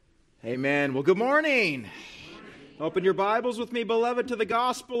Amen. Well, good morning. Open your Bibles with me, beloved, to the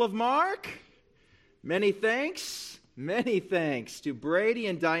Gospel of Mark. Many thanks to Brady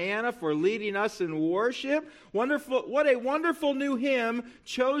and Diana for leading us in worship. Wonderful, what a wonderful new hymn,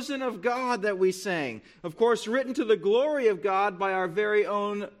 Chosen of God, that we sang. Of course, written to the glory of God by our very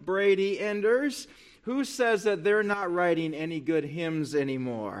own Brady Enders. Who says that they're not writing any good hymns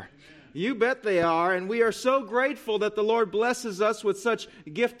anymore? You bet they are, and we are so grateful that the Lord blesses us with such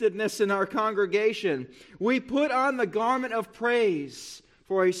giftedness in our congregation. We put on the garment of praise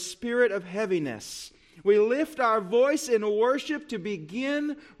for a spirit of heaviness. We lift our voice in worship to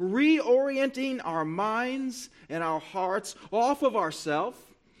begin reorienting our minds and our hearts off of ourselves,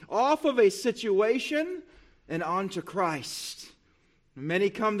 off of a situation, and onto Christ. Many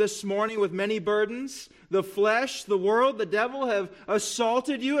come this morning with many burdens. The flesh, the world, the devil have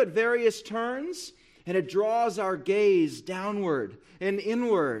assaulted you at various turns, and it draws our gaze downward and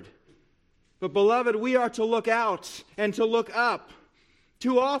inward. But beloved, we are to look out and to look up.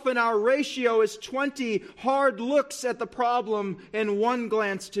 Too often our ratio is 20 hard looks at the problem and one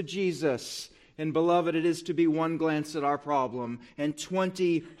glance to Jesus. And beloved, it is to be one glance at our problem and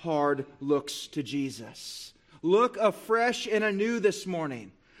 20 hard looks to Jesus. Look afresh and anew this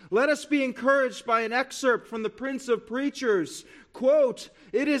morning. Let us be encouraged by an excerpt from the Prince of Preachers. Quote,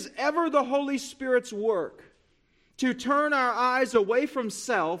 "It is ever the Holy Spirit's work to turn our eyes away from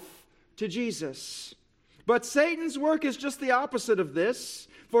self to Jesus. But Satan's work is just the opposite of this,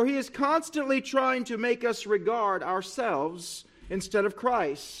 for he is constantly trying to make us regard ourselves instead of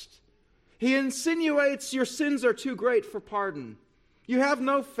Christ. He insinuates your sins are too great for pardon. You have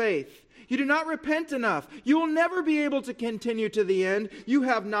no faith. You do not repent enough. You will never be able to continue to the end. You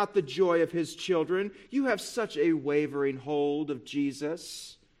have not the joy of his children. You have such a wavering hold of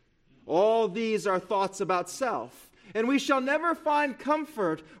Jesus." All these are thoughts about self, and we shall never find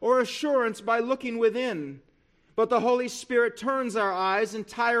comfort or assurance by looking within. But the Holy Spirit turns our eyes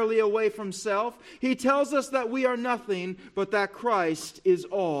entirely away from self. He tells us that we are nothing, but that Christ is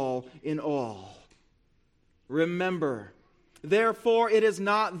all in all. Remember, therefore, it is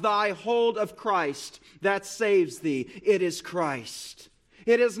not thy hold of Christ that saves thee. It is Christ.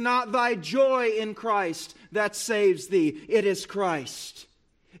 It is not thy joy in Christ that saves thee. It is Christ.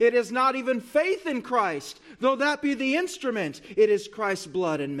 It is not even faith in Christ, though that be the instrument. It is Christ's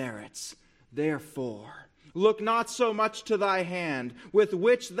blood and merits. Therefore, look not so much to thy hand, with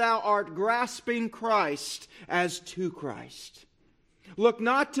which thou art grasping Christ, as to Christ. Look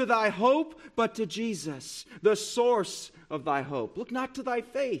not to thy hope, but to Jesus, the source of thy hope. Look not to thy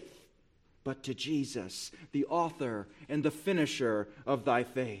faith, but to Jesus, the author and the finisher of thy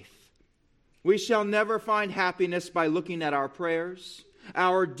faith. We shall never find happiness by looking at our prayers,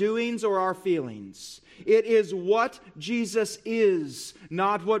 our doings, or our feelings. It is what Jesus is,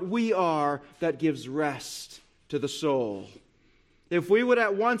 not what we are, that gives rest to the soul. If we would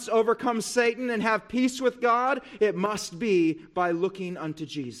at once overcome Satan and have peace with God, it must be by looking unto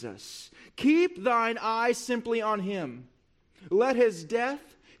Jesus. Keep thine eyes simply on him. Let his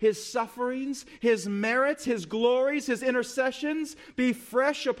death, his sufferings, his merits, his glories, his intercessions be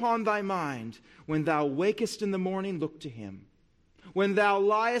fresh upon thy mind. When thou wakest in the morning, look to him. When thou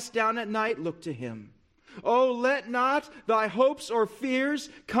liest down at night, look to him. Oh, let not thy hopes or fears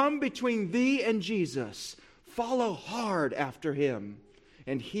come between thee and Jesus. Follow hard after him,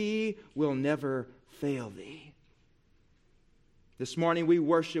 and he will never fail thee. This morning we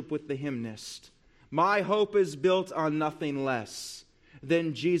worship with the hymnist. My hope is built on nothing less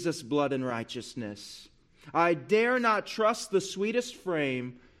than Jesus' blood and righteousness. I dare not trust the sweetest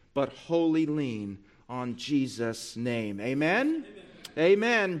frame, but wholly lean on Jesus' name. Amen?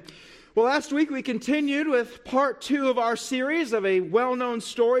 Amen. Well, last week we continued with part 2 of our series of a well-known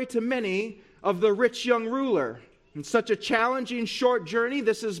story to many of the rich young ruler. And such a challenging short journey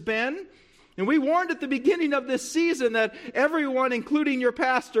this has been. And we warned at the beginning of this season that everyone, including your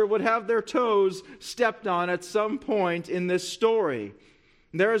pastor, would have their toes stepped on at some point in this story.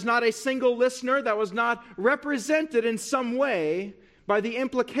 There is not a single listener that was not represented in some way by the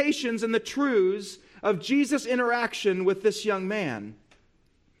implications and the truths of Jesus' interaction with this young man.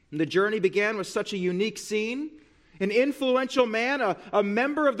 And the journey began with such a unique scene. An influential man, a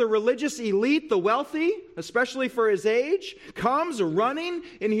member of the religious elite, the wealthy, especially for his age, comes running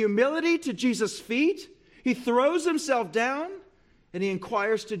in humility to Jesus' feet. He throws himself down and he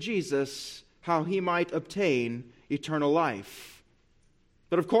inquires to Jesus how he might obtain eternal life.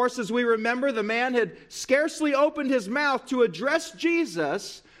 But of course, as we remember, the man had scarcely opened his mouth to address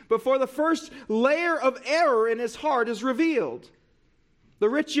Jesus before the first layer of error in his heart is revealed. The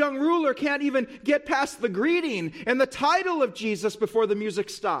rich young ruler can't even get past the greeting and the title of Jesus before the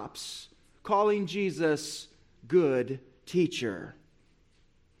music stops, calling Jesus good teacher.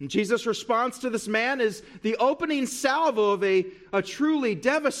 And Jesus' response to this man is the opening salvo of a truly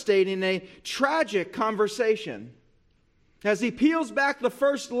devastating, a tragic conversation. As he peels back the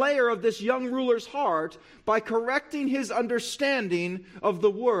first layer of this young ruler's heart by correcting his understanding of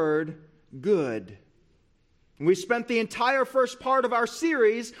the word good. We spent the entire first part of our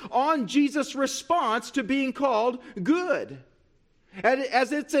series on Jesus' response to being called good.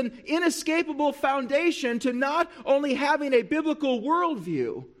 As it's an inescapable foundation to not only having a biblical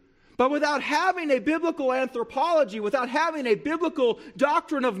worldview, but without having a biblical anthropology, without having a biblical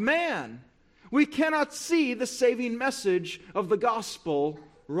doctrine of man, we cannot see the saving message of the gospel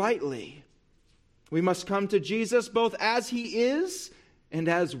rightly. We must come to Jesus both as he is and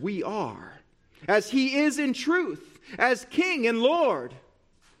as we are. As he is in truth, as King and Lord,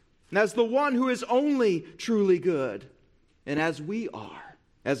 and as the one who is only truly good, and as we are,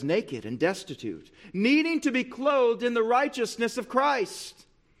 as naked and destitute, needing to be clothed in the righteousness of Christ.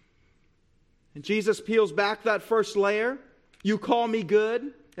 And Jesus peels back that first layer. You call me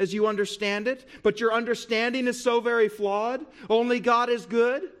good as you understand it, but your understanding is so very flawed. Only God is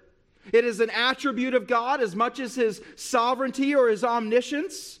good. It is an attribute of God as much as his sovereignty or his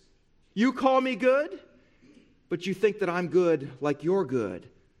omniscience. You call me good, but you think that I'm good like you're good,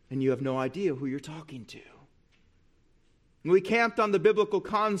 and you have no idea who you're talking to. And we camped on the biblical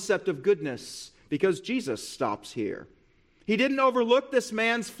concept of goodness because Jesus stops here. He didn't overlook this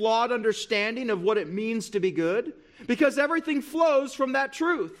man's flawed understanding of what it means to be good, because everything flows from that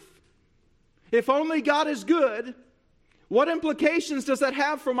truth. If only God is good, what implications does that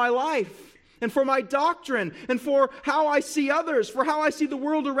have for my life? And for my doctrine, and for how I see others, for how I see the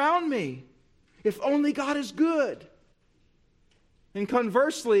world around me. If only God is good. And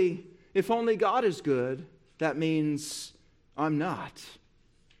conversely, if only God is good, that means I'm not.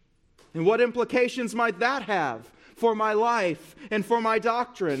 And what implications might that have for my life, and for my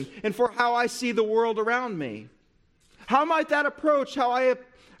doctrine, and for how I see the world around me? How might that approach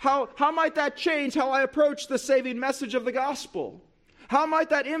how might that change how I approach the saving message of the gospel? How might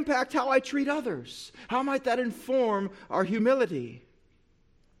that impact how I treat others? How might that inform our humility?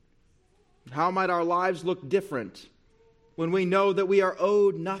 How might our lives look different when we know that we are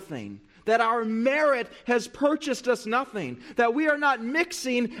owed nothing, that our merit has purchased us nothing, that we are not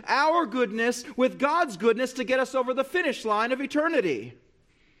mixing our goodness with God's goodness to get us over the finish line of eternity?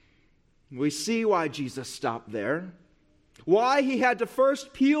 We see why Jesus stopped there. Why he had to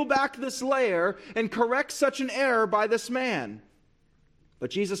first peel back this layer and correct such an error by this man. But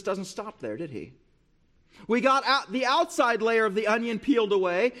Jesus doesn't stop there, did he? We got out the outside layer of the onion peeled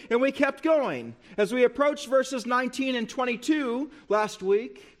away, and we kept going. As we approached verses 19 and 22 last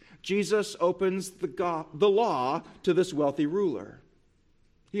week, Jesus opens the law to this wealthy ruler.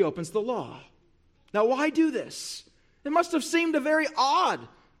 He opens the law. Now, why do this? It must have seemed a very odd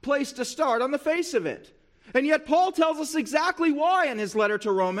place to start on the face of it. And yet Paul tells us exactly why in his letter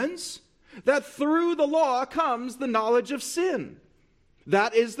to Romans, that through the law comes the knowledge of sin.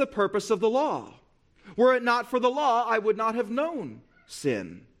 That is the purpose of the law. Were it not for the law, I would not have known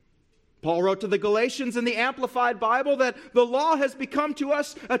sin. Paul wrote to the Galatians in the Amplified Bible that the law has become to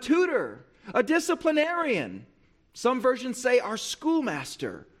us a tutor, a disciplinarian. Some versions say our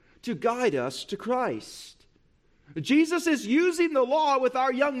schoolmaster to guide us to Christ. Jesus is using the law with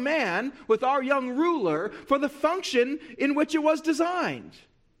our young man, with our young ruler, for the function in which it was designed.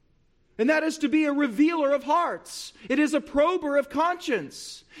 And that is to be a revealer of hearts. It is a prober of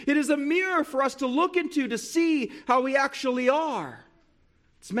conscience. It is a mirror for us to look into to see how we actually are.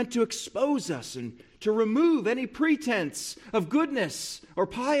 It's meant to expose us and to remove any pretense of goodness or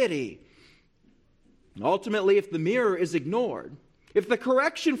piety. And ultimately, if the mirror is ignored, if the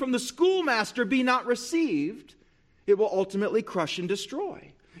correction from the schoolmaster be not received, it will ultimately crush and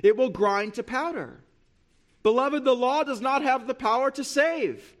destroy. It will grind to powder. Beloved, the law does not have the power to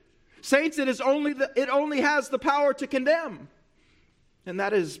save. Saints, it only has the power to condemn. And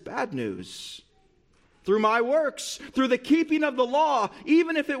that is bad news. Through my works, through the keeping of the law,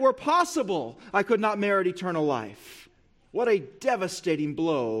 even if it were possible, I could not merit eternal life. What a devastating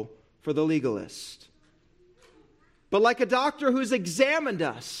blow for the legalist. But like a doctor who's examined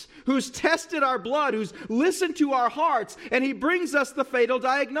us, who's tested our blood, who's listened to our hearts, and he brings us the fatal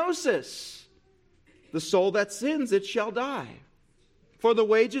diagnosis. The soul that sins, it shall die. For the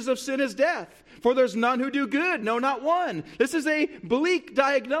wages of sin is death. For there's none who do good, no, not one. This is a bleak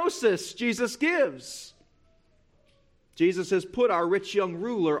diagnosis Jesus gives. Jesus has put our rich young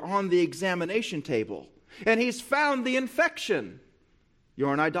ruler on the examination table, and he's found the infection.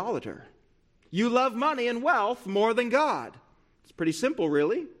 you're an idolater. You love money and wealth more than God. It's pretty simple,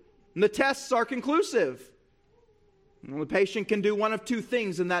 really. And the tests are conclusive. Well, the patient can do one of two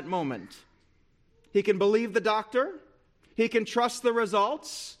things in that moment. He can believe the doctor, he can trust the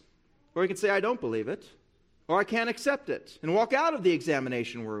results, or he can say, I don't believe it, or I can't accept it, and walk out of the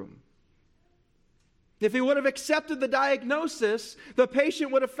examination room. If he would have accepted the diagnosis, the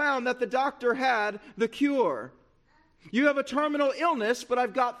patient would have found that the doctor had the cure. You have a terminal illness, but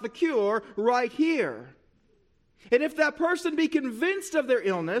I've got the cure right here. And if that person be convinced of their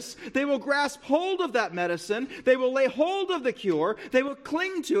illness, they will grasp hold of that medicine, they will lay hold of the cure, they will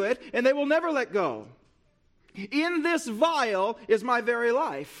cling to it, and they will never let go. In this vial is my very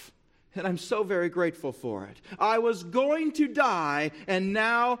life, and I'm so very grateful for it. I was going to die, and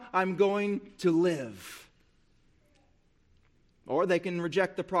now I'm going to live. Or they can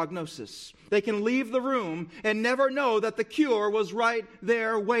reject the prognosis. They can leave the room and never know that the cure was right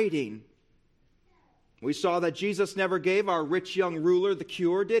there waiting. We saw that Jesus never gave our rich young ruler the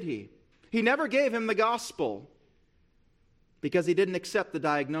cure, did he? He never gave him the gospel because he didn't accept the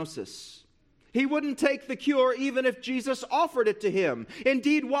diagnosis. He wouldn't take the cure even if Jesus offered it to him.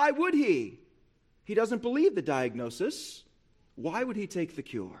 Indeed, why would he? He doesn't believe the diagnosis. Why would he take the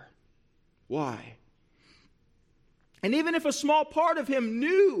cure? Why? And even if a small part of him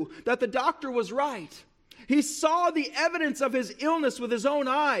knew that the doctor was right, he saw the evidence of his illness with his own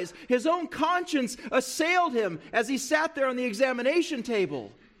eyes. His own conscience assailed him as he sat there on the examination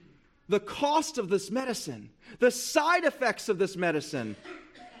table. The cost of this medicine, the side effects of this medicine,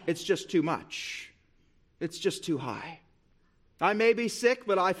 it's just too much. It's just too high. I may be sick,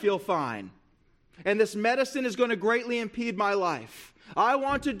 but I feel fine. And this medicine is going to greatly impede my life. I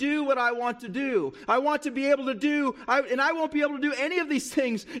want to do what I want to do. I want to be able to do, and I won't be able to do any of these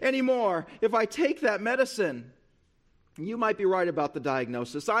things anymore if I take that medicine. You might be right about the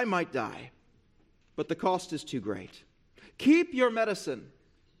diagnosis. I might die. But the cost is too great. Keep your medicine.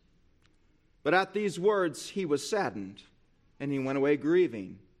 But at these words, he was saddened, and he went away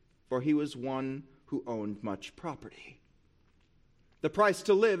grieving, for he was one who owned much property. The price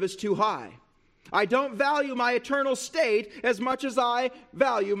to live is too high. I don't value my eternal state as much as I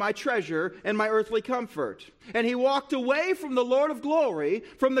value my treasure and my earthly comfort. And he walked away from the Lord of glory,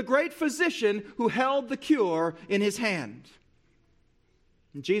 from the great physician who held the cure in his hand.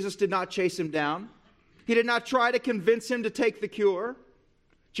 And Jesus did not chase him down. He did not try to convince him to take the cure.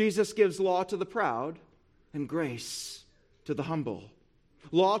 Jesus gives law to the proud and grace to the humble.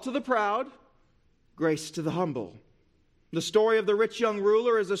 Law to the proud, grace to the humble. The story of the rich young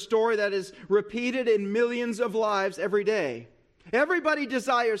ruler is a story that is repeated in millions of lives every day. Everybody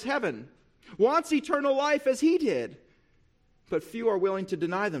desires heaven, wants eternal life as he did, but few are willing to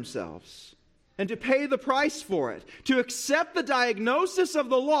deny themselves and to pay the price for it, to accept the diagnosis of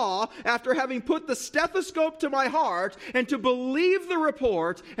the law after having put the stethoscope to my heart, and to believe the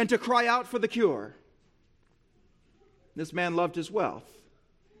report and to cry out for the cure. This man loved his wealth,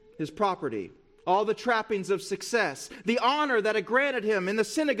 his property, all the trappings of success, the honor that it granted him in the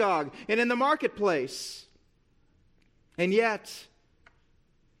synagogue and in the marketplace. And yet,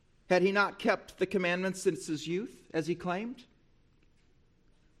 had he not kept the commandments since his youth, as he claimed?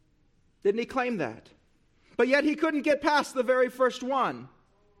 Didn't he claim that? But yet he couldn't get past the very first one.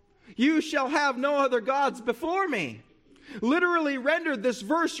 You shall have no other gods before me. Literally rendered, this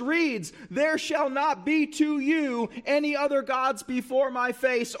verse reads, there shall not be to you any other gods before my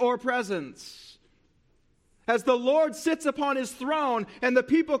face or presence. As the Lord sits upon his throne and the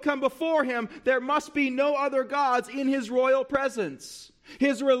people come before him, there must be no other gods in his royal presence.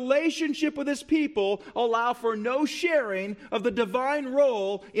 His relationship with his people allow for no sharing of the divine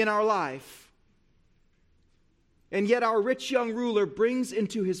role in our life. And yet our rich young ruler brings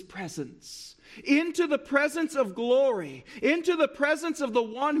into his presence, into the presence of glory, into the presence of the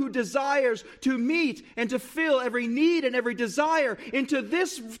one who desires to meet and to fill every need and every desire. Into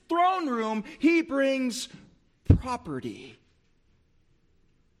this throne room, he brings property,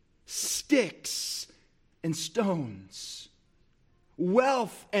 sticks and stones,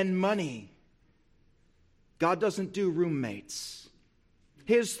 wealth and money. God doesn't do roommates.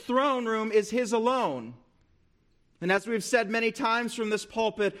 His throne room is his alone. And as we've said many times from this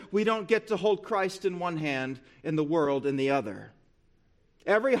pulpit, we don't get to hold Christ in one hand and the world in the other.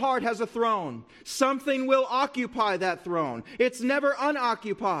 Every heart has a throne. Something will occupy that throne. It's never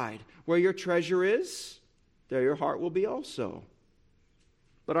unoccupied. Where your treasure is, there your heart will be also.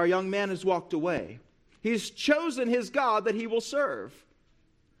 But our young man has walked away. He's chosen his God that he will serve.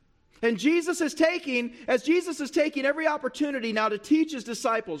 And Jesus is taking every opportunity now to teach his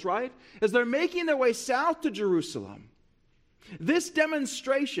disciples, right? As they're making their way south to Jerusalem, This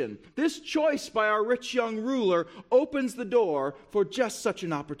demonstration, this choice by our rich young ruler opens the door for just such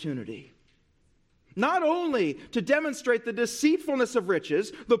an opportunity. Not only to demonstrate the deceitfulness of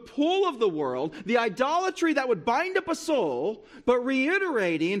riches, the pull of the world, the idolatry that would bind up a soul, but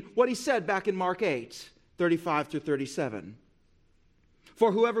reiterating what he said back in Mark 8, 35 through 37.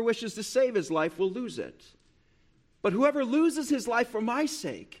 For whoever wishes to save his life will lose it. But whoever loses his life for my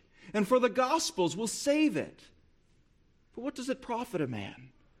sake and for the gospel's will save it. For what does it profit a man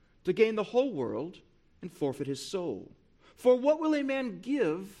to gain the whole world and forfeit his soul? For what will a man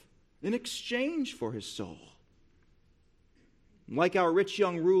give in exchange for his soul? Like our rich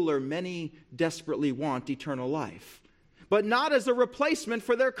young ruler, many desperately want eternal life, but not as a replacement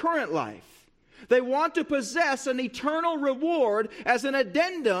for their current life. They want to possess an eternal reward as an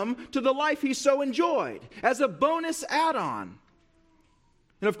addendum to the life he so enjoyed, as a bonus add-on.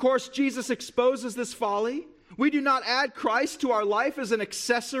 And of course, Jesus exposes this folly. We do not add Christ to our life as an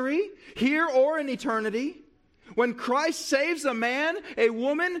accessory, here or in eternity. When Christ saves a man, a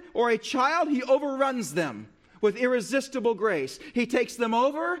woman, or a child, he overruns them with irresistible grace. He takes them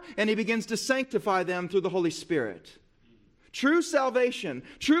over and he begins to sanctify them through the Holy Spirit. True salvation,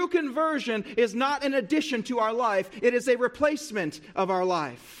 true conversion is not an addition to our life. It is a replacement of our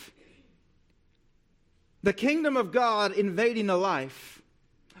life. The kingdom of God invading a life,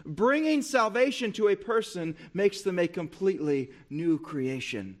 bringing salvation to a person, makes them a completely new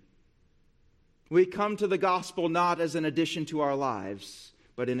creation. We come to the gospel not as an addition to our lives,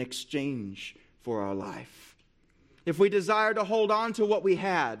 but in exchange for our life. If we desire to hold on to what we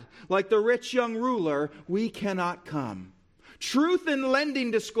had, like the rich young ruler, we cannot come. Truth in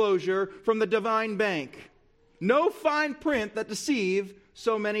lending disclosure from the divine bank. No fine print that deceive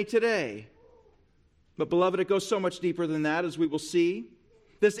so many today. But beloved, it goes so much deeper than that, as we will see.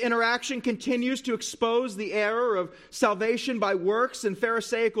 This interaction continues to expose the error of salvation by works and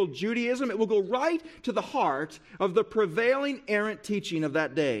Pharisaical Judaism. It will go right to the heart of the prevailing errant teaching of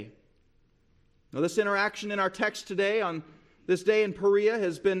that day. Now, this interaction in our text today, on this day in Perea,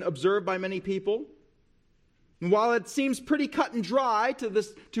 has been observed by many people. And while it seems pretty cut and dry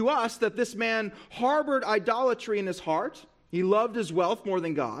to us that this man harbored idolatry in his heart, he loved his wealth more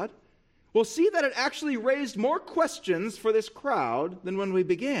than God, we'll see that it actually raised more questions for this crowd than when we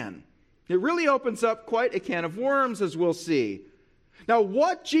began. It really opens up quite a can of worms, as we'll see. Now,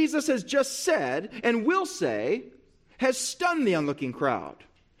 what Jesus has just said and will say has stunned the onlooking crowd.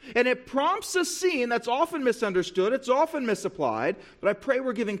 And it prompts a scene that's often misunderstood, it's often misapplied, but I pray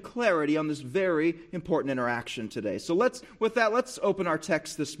we're giving clarity on this very important interaction today. So let's open our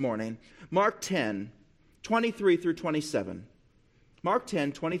text this morning. Mark 10, 23 through 27. Mark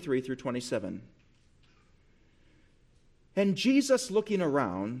 10, 23 through 27. And Jesus, looking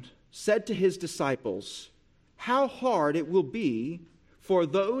around, said to his disciples, "How hard it will be for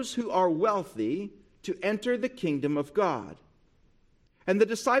those who are wealthy to enter the kingdom of God." And the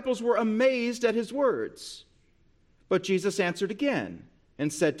disciples were amazed at his words. But Jesus answered again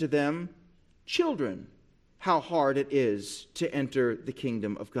and said to them, "Children, how hard it is to enter the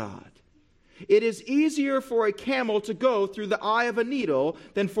kingdom of God. It is easier for a camel to go through the eye of a needle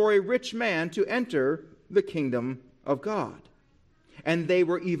than for a rich man to enter the kingdom of God." And they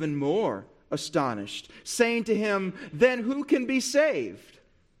were even more astonished, saying to him, "Then who can be saved?"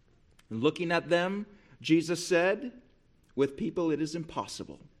 And looking at them, Jesus said, "With people it is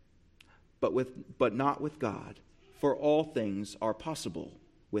impossible, but not with God, for all things are possible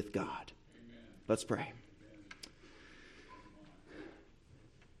with God." Amen. Let's pray.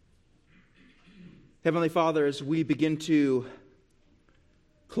 Heavenly Father, as we begin to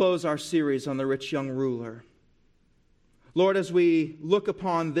close our series on the rich young ruler, Lord, as we look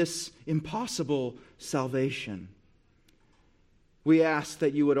upon this impossible salvation, we ask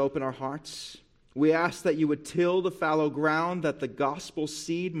that you would open our hearts. We ask that you would till the fallow ground, that the gospel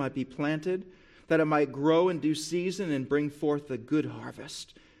seed might be planted, that it might grow in due season and bring forth a good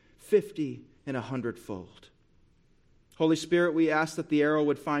harvest, 50 and 100-fold. Holy Spirit, we ask that the arrow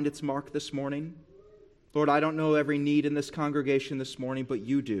would find its mark this morning. Lord, I don't know every need in this congregation this morning, but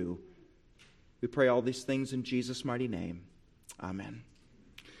you do. We pray all these things in Jesus' mighty name. Amen.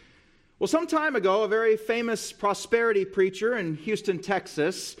 Well, some time ago, a very famous prosperity preacher in Houston,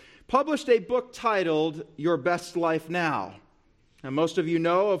 Texas, published a book titled Your Best Life Now. And most of you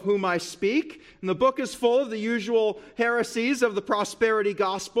know of whom I speak. And the book is full of the usual heresies of the prosperity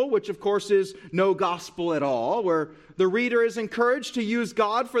gospel, which of course is no gospel at all, where the reader is encouraged to use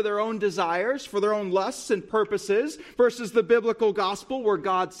God for their own desires, for their own lusts and purposes, versus the biblical gospel where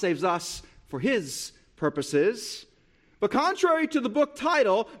God saves us for his purposes. But contrary to the book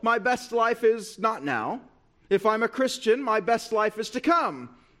title, My Best Life Is Not Now, If I'm a Christian, my best life is to come.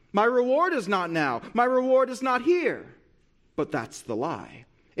 My reward is not now. My reward is not here. But that's the lie.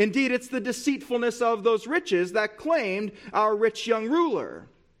 Indeed, it's the deceitfulness of those riches that claimed our rich young ruler.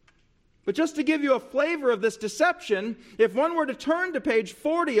 But just to give you a flavor of this deception, if one were to turn to page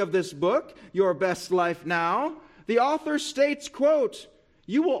 40 of this book, Your Best Life Now, the author states, quote,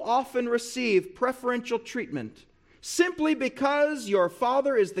 "You will often receive preferential treatment simply because your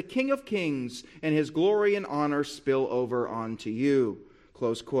Father is the King of Kings and his glory and honor spill over onto you."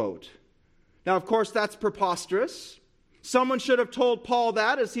 Close quote. Now, of course, that's preposterous. Someone should have told Paul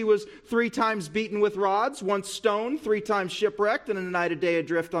that as he was 3 times beaten with rods, once stoned, 3 times shipwrecked, and a night a day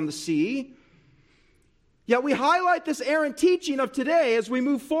adrift on the sea. Yet we highlight this errant teaching of today as we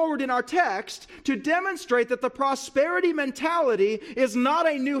move forward in our text to demonstrate that the prosperity mentality is not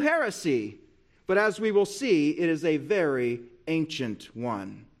a new heresy, but as we will see, it is a very ancient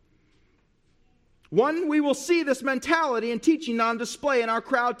one. One, we will see this mentality and teaching on display in our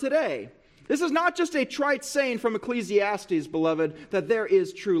crowd today. This is not just a trite saying from Ecclesiastes, beloved, that there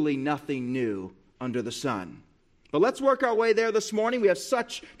is truly nothing new under the sun. But let's work our way there this morning. We have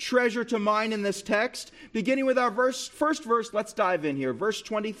such treasure to mine in this text. Beginning with our first verse, let's dive in here. Verse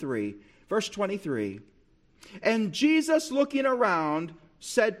 23. Verse 23. "And Jesus, looking around,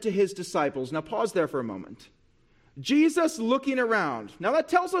 said to his disciples." Now pause there for a moment. Jesus looking around. Now that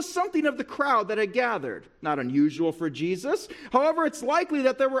tells us something of the crowd that had gathered. Not unusual for Jesus. However, it's likely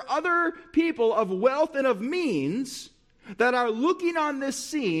that there were other people of wealth and of means that are looking on this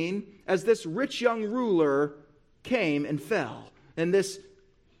scene as this rich young ruler came and fell, and this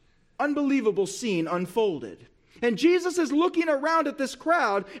unbelievable scene unfolded. And Jesus is looking around at this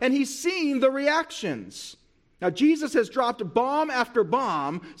crowd, and he's seeing the reactions. Now, Jesus has dropped bomb after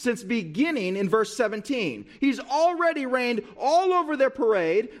bomb since beginning in verse 17. He's already rained all over their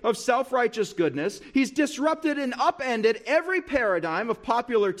parade of self-righteous goodness. He's disrupted and upended every paradigm of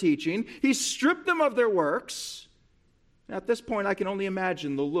popular teaching. He's stripped them of their works. And at this point, I can only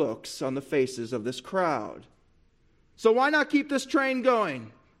imagine the looks on the faces of this crowd. So why not keep this train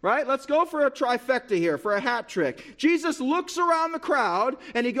going? Right? Let's go for a trifecta here, for a hat trick. Jesus looks around the crowd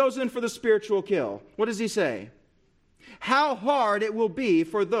and he goes in for the spiritual kill. What does he say? How hard it will be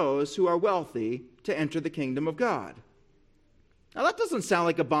for those who are wealthy to enter the kingdom of God. Now that doesn't sound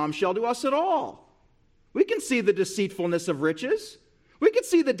like a bombshell to us at all. We can see the deceitfulness of riches. We can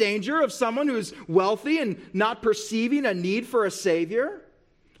see the danger of someone who's wealthy and not perceiving a need for a Savior.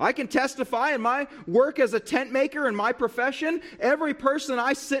 I can testify in my work as a tent maker in my profession, every person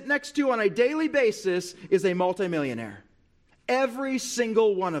I sit next to on a daily basis is a multimillionaire. Every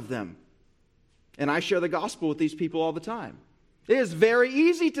single one of them. And I share the gospel with these people all the time. It is very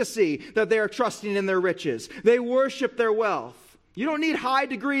easy to see that they are trusting in their riches. They worship their wealth. You don't need high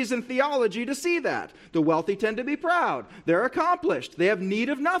degrees in theology to see that. The wealthy tend to be proud. They're accomplished. They have need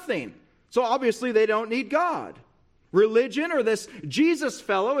of nothing. So obviously they don't need God. Religion or this Jesus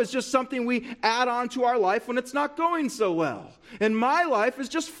fellow is just something we add on to our life when it's not going so well. And my life is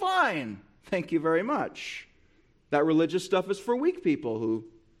just fine. Thank you very much. That religious stuff is for weak people who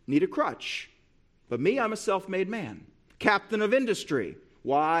need a crutch. But me, I'm a self-made man. Captain of industry.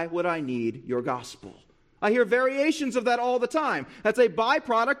 Why would I need your gospel? I hear variations of that all the time. That's a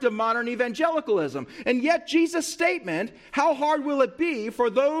byproduct of modern evangelicalism. And yet Jesus' statement, how hard will it be for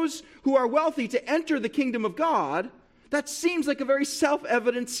those who are wealthy to enter the kingdom of God, that seems like a very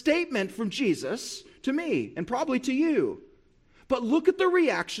self-evident statement from Jesus to me and probably to you. But look at the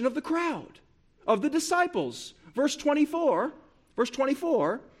reaction of the crowd, of the disciples. Verse 24,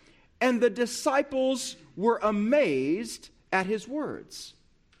 and the disciples were amazed at his words.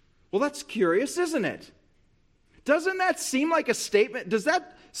 Well, that's curious, isn't it? Doesn't that seem like a statement? Does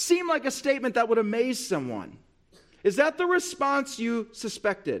that seem like a statement that would amaze someone? Is that the response you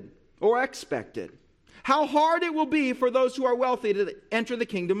suspected or expected? How hard it will be for those who are wealthy to enter the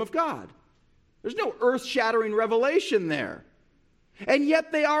kingdom of God. There's no earth-shattering revelation there. And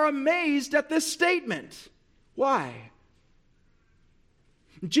yet they are amazed at this statement. Why?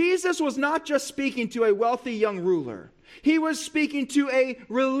 Jesus was not just speaking to a wealthy young ruler. He was speaking to a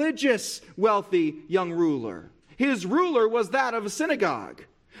religious wealthy young ruler. His ruler was that of a synagogue.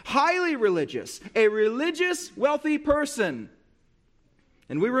 Highly religious. A religious wealthy person.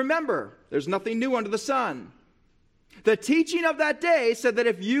 And we remember, there's nothing new under the sun. The teaching of that day said that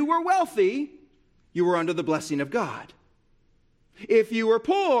if you were wealthy, you were under the blessing of God. If you were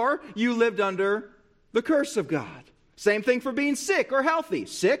poor, you lived under the curse of God. Same thing for being sick or healthy.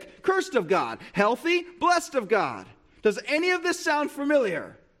 Sick, cursed of God. Healthy, blessed of God. Does any of this sound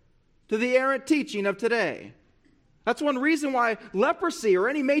familiar to the errant teaching of today? That's one reason why leprosy or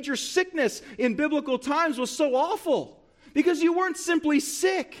any major sickness in biblical times was so awful. Because you weren't simply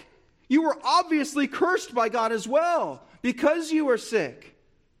sick. You were obviously cursed by God as well because you were sick.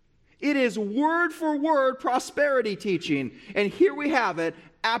 It is word for word prosperity teaching. And here we have it,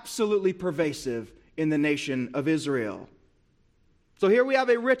 absolutely pervasive in the nation of Israel. So here we have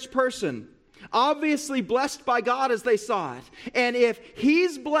a rich person, obviously blessed by God as they saw it. And if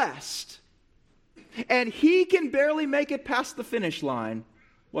he's blessed, and he can barely make it past the finish line,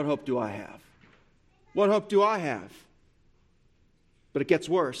 what hope do I have? What hope do I have? But it gets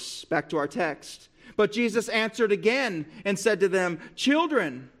worse. Back to our text. But Jesus answered again and said to them,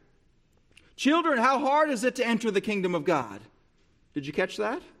 Children, how hard is it to enter the kingdom of God? Did you catch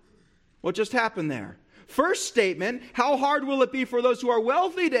that? What just happened there? First statement, how hard will it be for those who are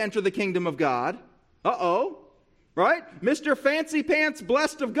wealthy to enter the kingdom of God? Right? Mr. Fancy Pants,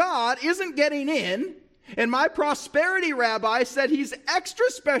 blessed of God, isn't getting in. And my prosperity rabbi said he's extra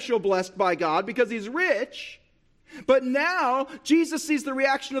special blessed by God because he's rich. But now Jesus sees the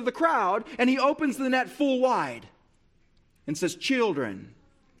reaction of the crowd and he opens the net full wide and says, Children.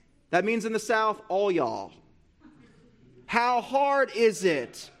 That means in the South, all y'all. How hard is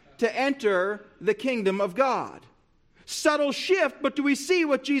it to enter the kingdom of God? Subtle shift, but do we see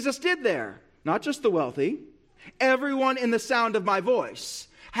what Jesus did there? Not just the wealthy. Everyone in the sound of my voice.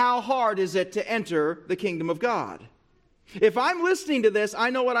 How hard is it to enter the kingdom of God? If I'm listening to this, I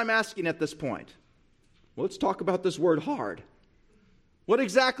know what I'm asking at this point. Well, let's talk about this word hard. What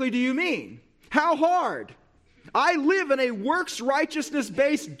exactly do you mean? How hard? I live in a works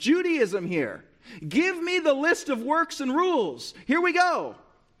righteousness-based Judaism here. Give me the list of works and rules. Here we go.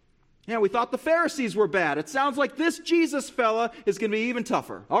 Yeah, we thought the Pharisees were bad. It sounds like this Jesus fella is going to be even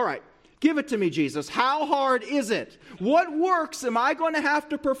tougher. All right. Give it to me, Jesus. How hard is it? What works am I going to have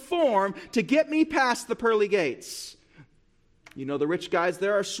to perform to get me past the pearly gates? You know, the rich guys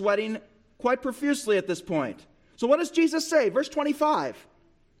there are sweating quite profusely at this point. So what does Jesus say? Verse 25.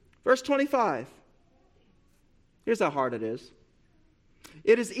 Verse 25. Here's how hard it is.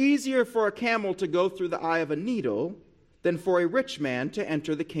 It is easier for a camel to go through the eye of a needle than for a rich man to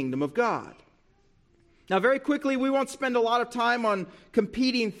enter the kingdom of God. Now, very quickly, we won't spend a lot of time on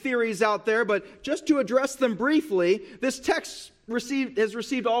competing theories out there, but just to address them briefly, this text has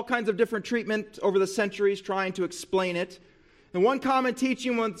received all kinds of different treatment over the centuries trying to explain it. And one common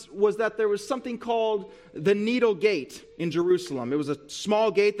teaching was that there was something called the Needle Gate in Jerusalem. It was a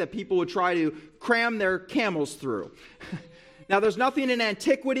small gate that people would try to cram their camels through. Now, there's nothing in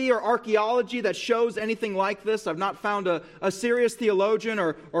antiquity or archaeology that shows anything like this. I've not found a serious theologian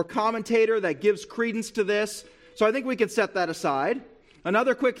or commentator that gives credence to this. So I think we can set that aside.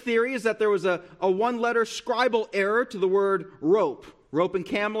 Another quick theory is that there was a one-letter scribal error to the word rope. Rope and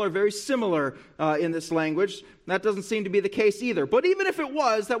camel are very similar in this language. That doesn't seem to be the case either. But even if it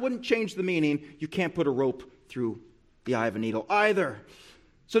was, that wouldn't change the meaning. You can't put a rope through the eye of a needle either.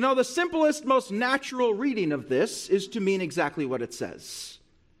 So no, the simplest, most natural reading of this is to mean exactly what it says.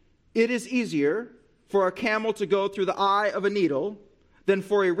 It is easier for a camel to go through the eye of a needle than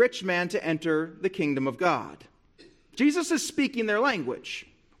for a rich man to enter the kingdom of God. Jesus is speaking their language.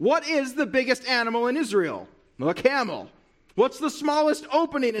 What is the biggest animal in Israel? Well, a camel. What's the smallest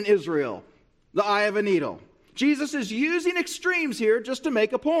opening in Israel? The eye of a needle. Jesus is using extremes here just to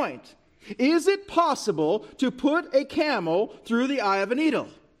make a point. Is it possible to put a camel through the eye of a needle?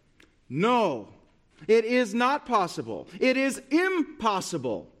 No, it is not possible. It is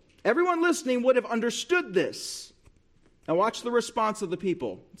impossible. Everyone listening would have understood this. Now watch the response of the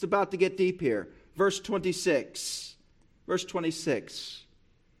people. It's about to get deep here. Verse 26. Verse 26.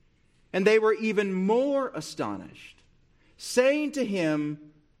 And they were even more astonished, saying to him,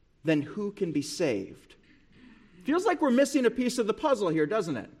 then who can be saved? Feels like we're missing a piece of the puzzle here,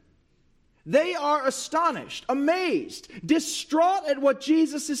 doesn't it? They are astonished, amazed, distraught at what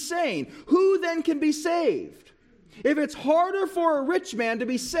Jesus is saying. Who then can be saved? If it's harder for a rich man to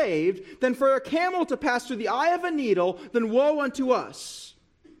be saved than for a camel to pass through the eye of a needle, then woe unto us.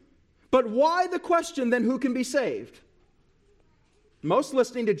 But why the question, then who can be saved? Most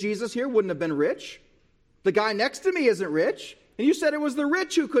listening to Jesus here wouldn't have been rich. The guy next to me isn't rich. And you said it was the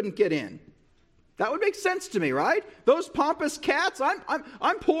rich who couldn't get in. That would make sense to me, right? Those pompous cats,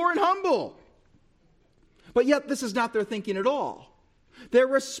 I'm poor and humble. But yet this is not their thinking at all. Their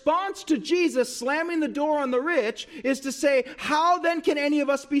response to Jesus slamming the door on the rich is to say, how then can any of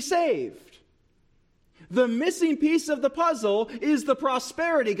us be saved? The missing piece of the puzzle is the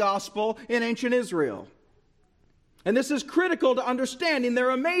prosperity gospel in ancient Israel. And this is critical to understanding their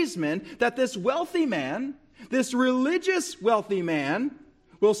amazement that this wealthy man, this religious wealthy man,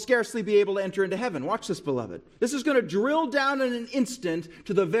 will scarcely be able to enter into heaven. Watch this, beloved. This is going to drill down in an instant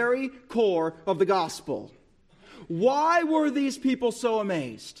to the very core of the gospel. Why were these people so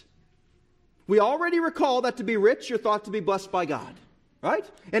amazed? We already recall that to be rich, you're thought to be blessed by God, right?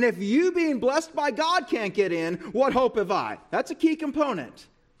 And if you being blessed by God can't get in, what hope have I? That's a key component.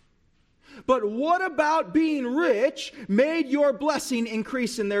 But what about being rich made your blessing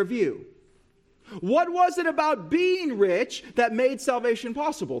increase in their view? What was it about being rich that made salvation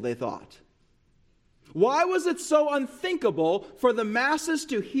possible, they thought? Why was it so unthinkable for the masses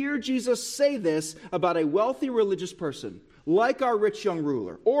to hear Jesus say this about a wealthy religious person, like our rich young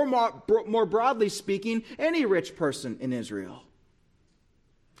ruler, or more broadly speaking, any rich person in Israel?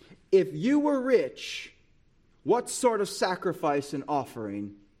 If you were rich, what sort of sacrifice and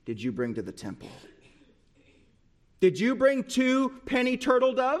offering did you bring to the temple? Did you bring 2 penny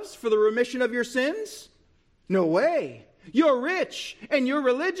turtle doves for the remission of your sins? No way. You're rich and you're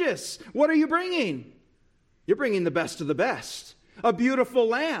religious. What are you bringing? You're bringing the best of the best. A beautiful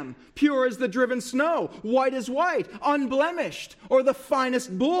lamb, pure as the driven snow, white as white, unblemished, or the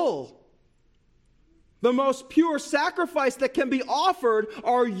finest bull. The most pure sacrifice that can be offered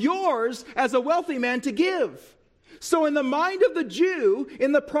are yours as a wealthy man to give. So in the mind of the Jew,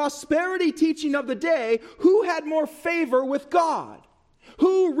 in the prosperity teaching of the day, who had more favor with God?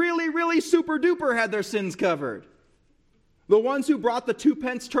 Who really super duper had their sins covered? The ones who brought the 2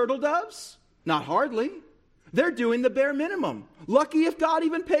 pence turtle doves? Not hardly. They're doing the bare minimum. Lucky if God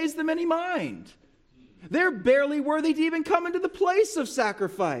even pays them any mind. They're barely worthy to even come into the place of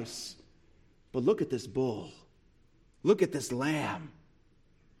sacrifice. But look at this bull. Look at this lamb.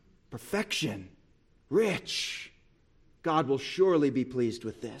 Perfection. Rich. God will surely be pleased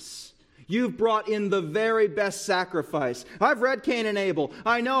with this. You've brought in the very best sacrifice. I've read Cain and Abel.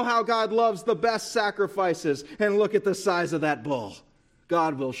 I know how God loves the best sacrifices. And look at the size of that bull.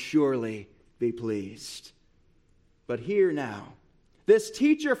 God will surely be pleased. But here now, this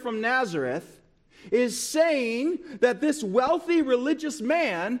teacher from Nazareth is saying that this wealthy religious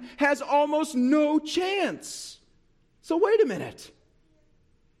man has almost no chance. So wait a minute.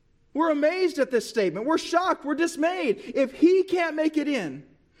 We're amazed at this statement. We're shocked. We're dismayed. If he can't make it in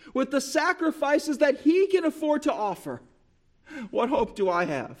with the sacrifices that he can afford to offer, what hope do I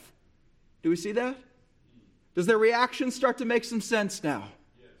have? Do we see that? Does their reaction start to make some sense now?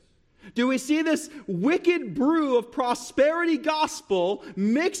 Yes. Do we see this wicked brew of prosperity gospel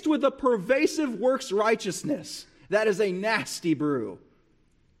mixed with a pervasive works righteousness? That is a nasty brew.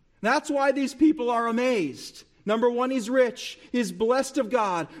 That's why these people are amazed. Number one, he's rich. He's blessed of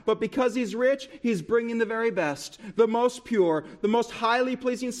God. But because he's rich, he's bringing the very best, the most pure, the most highly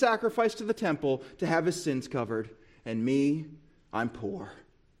pleasing sacrifice to the temple to have his sins covered. And me, I'm poor.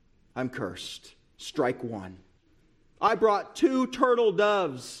 I'm cursed. Strike one. I brought 2 turtle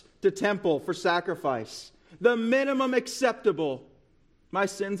doves to temple for sacrifice. The minimum acceptable. My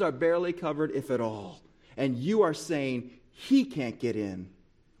sins are barely covered, if at all. And you are saying he can't get in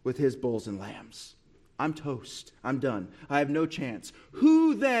with his bulls and lambs. I'm toast. I'm done. I have no chance.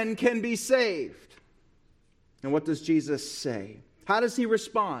 Who then can be saved? And what does Jesus say? How does he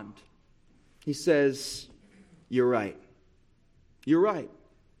respond? He says, you're right. You're right.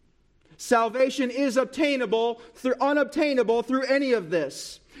 Salvation is unobtainable through any of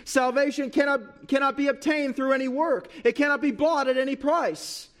this. Salvation cannot be obtained through any work. It cannot be bought at any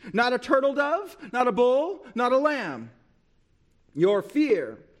price. Not a turtle dove, not a bull, not a lamb. You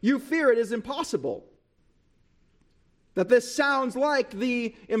fear it is impossible. That this sounds like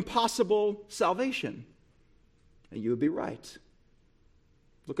the impossible salvation. And you would be right.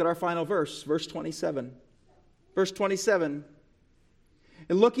 Look at our final verse, verse 27. Verse 27.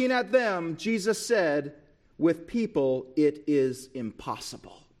 And looking at them, Jesus said, with people it is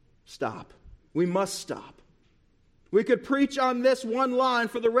impossible. Stop. We must stop. We could preach on this one line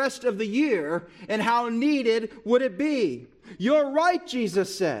for the rest of the year, and how needed would it be? You're right,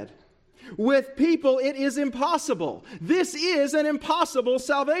 Jesus said. With people, it is impossible. This is an impossible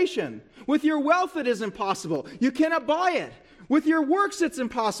salvation. With your wealth, it is impossible. You cannot buy it. With your works, it's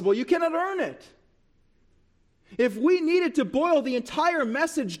impossible. You cannot earn it. If we needed to boil the entire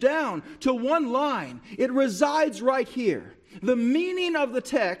message down to one line, it resides right here. The meaning of the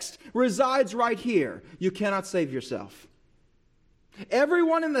text resides right here. You cannot save yourself.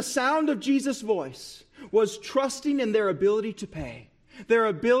 Everyone in the sound of Jesus' voice was trusting in their ability to pay. Their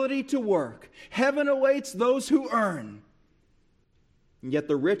ability to work. Heaven awaits those who earn. And yet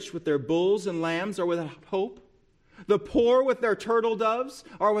the rich with their bulls and lambs are without hope. The poor with their turtle doves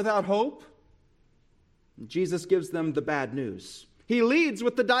are without hope. Jesus gives them the bad news. He leads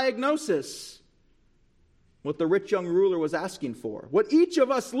with the diagnosis. what the rich young ruler was asking for, what each of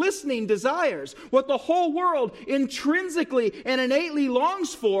us listening desires, what the whole world intrinsically and innately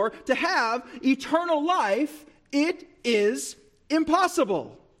longs for, to have eternal life, it is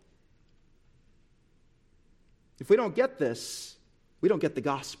impossible. If we don't get this, we don't get the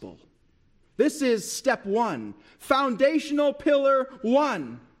gospel. This is step one, foundational pillar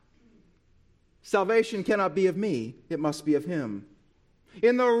one. Salvation cannot be of me, it must be of him.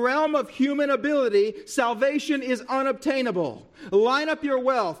 In the realm of human ability, salvation is unobtainable. Line up your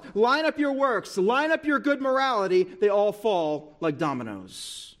wealth, line up your works, line up your good morality, they all fall like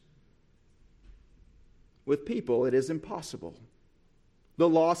dominoes. With people, it is impossible. The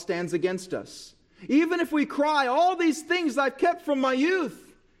law stands against us. Even if we cry, all these things I've kept from my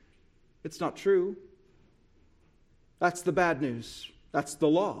youth, it's not true. That's the bad news. That's the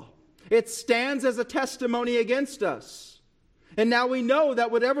law. It stands as a testimony against us. And now we know that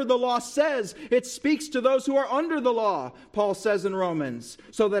whatever the law says, it speaks to those who are under the law, Paul says in Romans,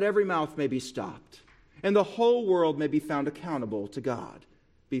 so that every mouth may be stopped, and the whole world may be found accountable to God,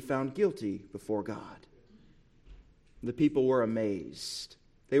 be found guilty before God. The people were amazed.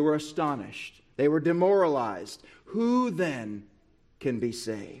 They were astonished. They were demoralized. Who then can be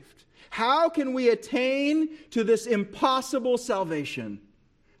saved? How can we attain to this impossible salvation?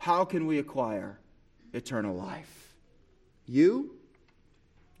 How can we acquire eternal life? You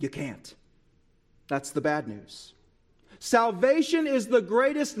can't. That's the bad news. Salvation is the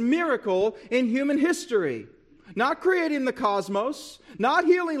greatest miracle in human history. Not creating the cosmos, not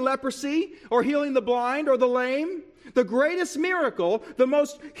healing leprosy or healing the blind or the lame. The greatest miracle, the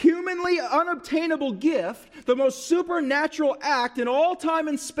most humanly unobtainable gift, the most supernatural act in all time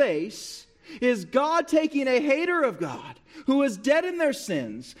and space is God taking a hater of God, who was dead in their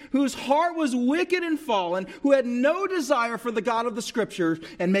sins, whose heart was wicked and fallen, who had no desire for the God of the Scriptures,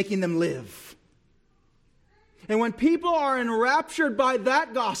 and making them live. And when people are enraptured by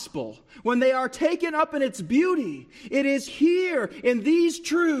that gospel, when they are taken up in its beauty, it is here in these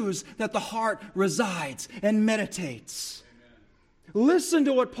truths that the heart resides and meditates. Amen. Listen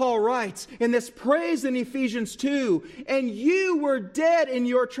to what Paul writes in this praise in Ephesians 2. And you were dead in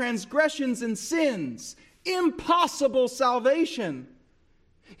your transgressions and sins, impossible salvation,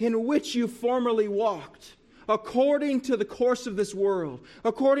 in which you formerly walked, according to the course of this world,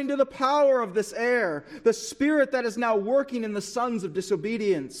 according to the power of this air, the spirit that is now working in the sons of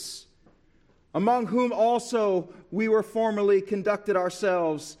disobedience, among whom also we were formerly conducted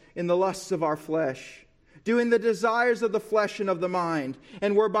ourselves in the lusts of our flesh, doing the desires of the flesh and of the mind,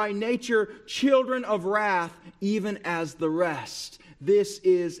 and were by nature children of wrath, even as the rest. This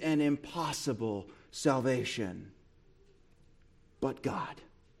is an impossible salvation. But God,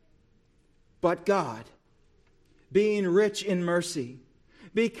 being rich in mercy,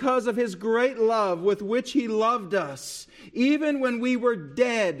 because of his great love with which he loved us, even when we were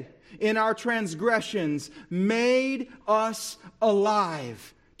dead in our transgressions, made us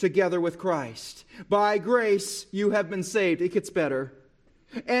alive together with Christ. By grace you have been saved. It gets better.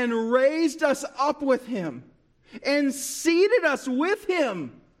 And raised us up with him, and seated us with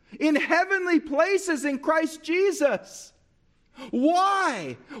him in heavenly places in Christ Jesus.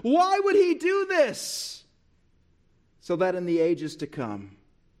 Why? Why would he do this? So that in the ages to come,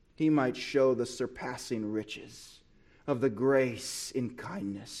 he might show the surpassing riches of the grace in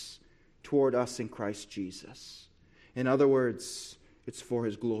kindness toward us in Christ Jesus. In other words, it's for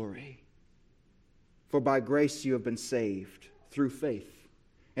his glory. For by grace you have been saved through faith.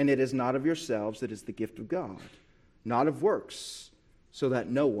 And it is not of yourselves, it is the gift of God, not of works, so that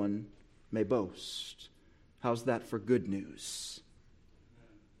no one may boast. How's that for good news?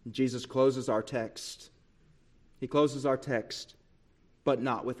 Jesus closes our text. He closes our text, but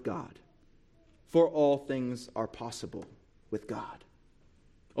not with God. For all things are possible with God.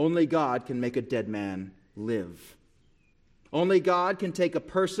 Only God can make a dead man live. Only God can take a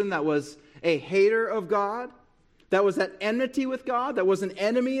person that was a hater of God, that was at enmity with God, that was an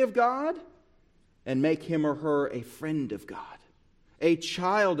enemy of God, and make him or her a friend of God, a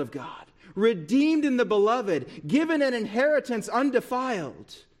child of God, redeemed in the beloved, given an inheritance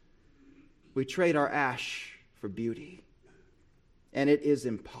undefiled. We trade our ash for beauty, and it is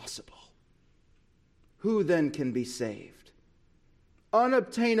impossible. Who then can be saved?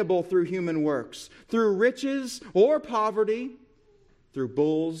 Unobtainable through human works, through riches or poverty, through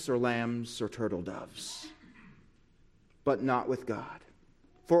bulls or lambs or turtle doves, but not with God.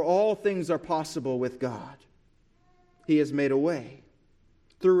 For all things are possible with God. He has made a way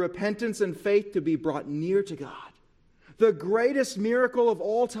through repentance and faith to be brought near to God. The greatest miracle of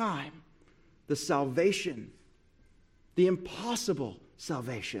all time, the salvation, the impossible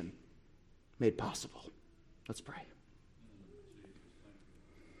salvation made possible. Let's pray.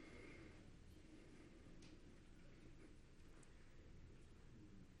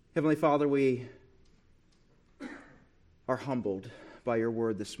 Heavenly Father, we are humbled by your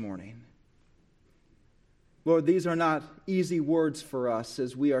word this morning. Lord, these are not easy words for us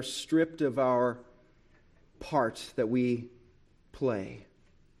as we are stripped of our part that we play.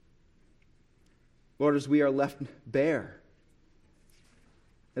 Lord, as we are left bare,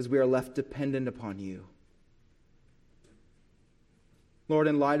 as we are left dependent upon you. Lord,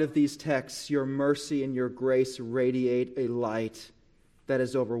 in light of these texts, your mercy and your grace radiate a light that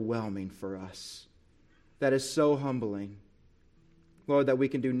is overwhelming for us, that is so humbling, Lord, that we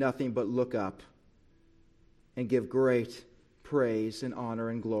can do nothing but look up and give great praise and honor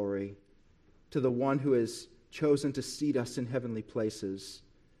and glory to the one who has chosen to seat us in heavenly places.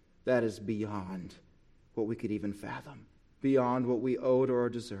 That is beyond what we could even fathom, beyond what we owed or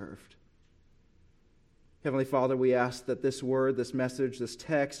deserved. Heavenly Father, we ask that this word, this message, this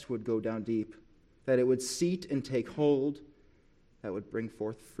text would go down deep, that it would seat and take hold, that would bring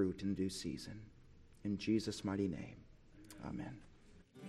forth fruit in due season. In Jesus' mighty name, amen.